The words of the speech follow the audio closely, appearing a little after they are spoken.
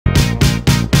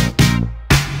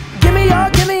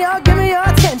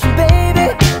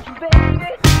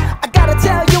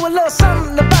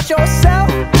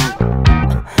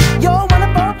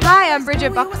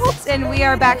Buckles, and we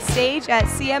are backstage at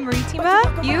CM Maritima.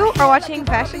 You are watching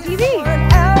Fashion TV.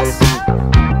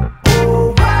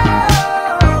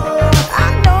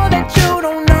 I know that you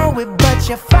don't know it, but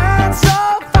you're fine,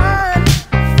 so fine,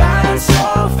 fine,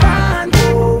 so fine.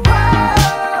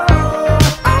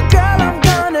 Oh girl, I'm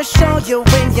gonna show you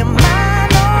when you're mine,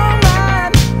 oh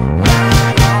mine,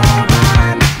 mine, oh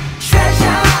mine.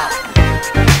 Treasure,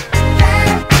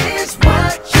 that is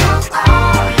what you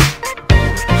are.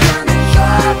 Honey,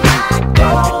 you're my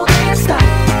golden star.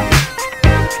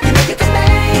 You know you can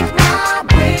make my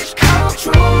wish come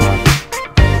true.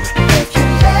 If you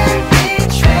let me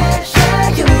treasure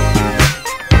you,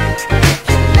 if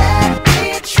you let me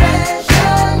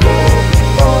treasure you,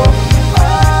 oh, oh.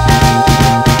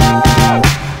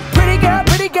 Pretty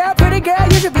girl,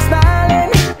 you should be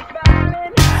smiling.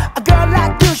 A girl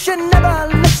like you should never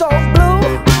look so blue.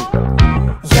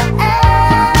 You're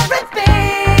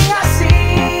everything I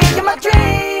see in my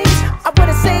dreams. I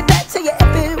wouldn't say that to you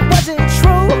if it wasn't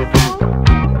true.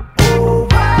 Ooh,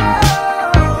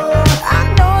 I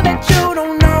know that you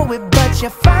don't know it, but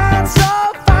you're fine, so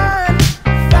fine,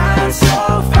 fine,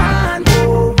 so fine.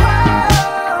 Ooh,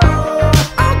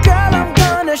 oh girl, I'm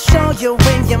gonna show you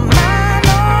when you're mine,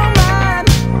 oh mine,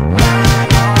 mine,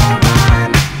 oh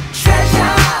mine.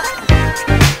 Treasure,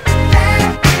 that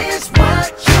is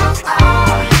what you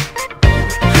are.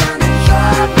 Honey,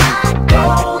 you're my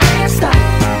golden star.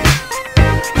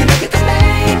 You know you can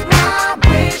make my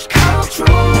wish come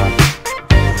true.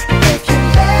 If you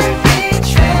let me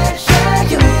treasure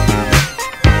you,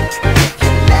 if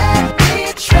you let me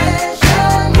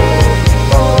treasure you,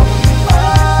 oh, oh.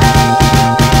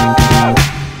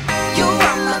 You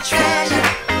are my treasure,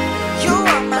 you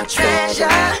are my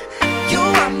treasure, you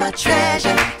are my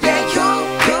treasure. Yeah, you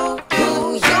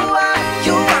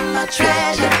are my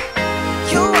treasure,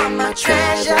 you are my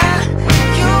treasure, you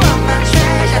are my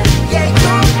treasure. Yeah,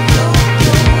 you are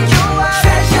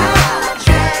treasure,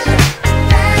 treasure.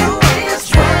 You are my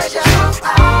treasure, you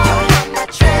are my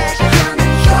treasure.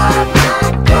 You're my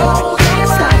golden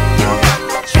star. You are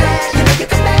my treasure. You know you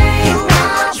can make my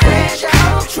wish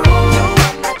come true. You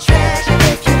are my treasure.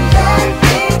 If you let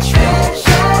me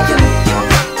treasure you, you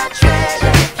are my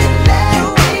treasure. If you let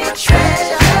me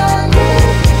treasure you,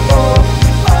 oh,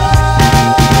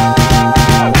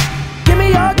 oh. Give me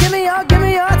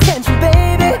your attention,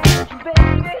 baby.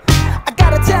 I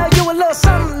gotta tell you a little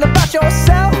something about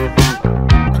yourself.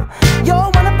 You're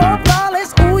wonderful,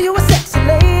 flawless, ooh, you a sexy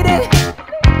lady.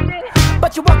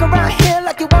 But you walk around here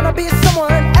like you wanna be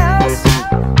someone else.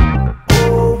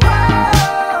 Ooh,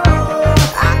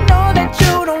 I know that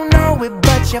you don't know it,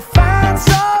 but you're fine,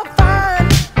 so fine.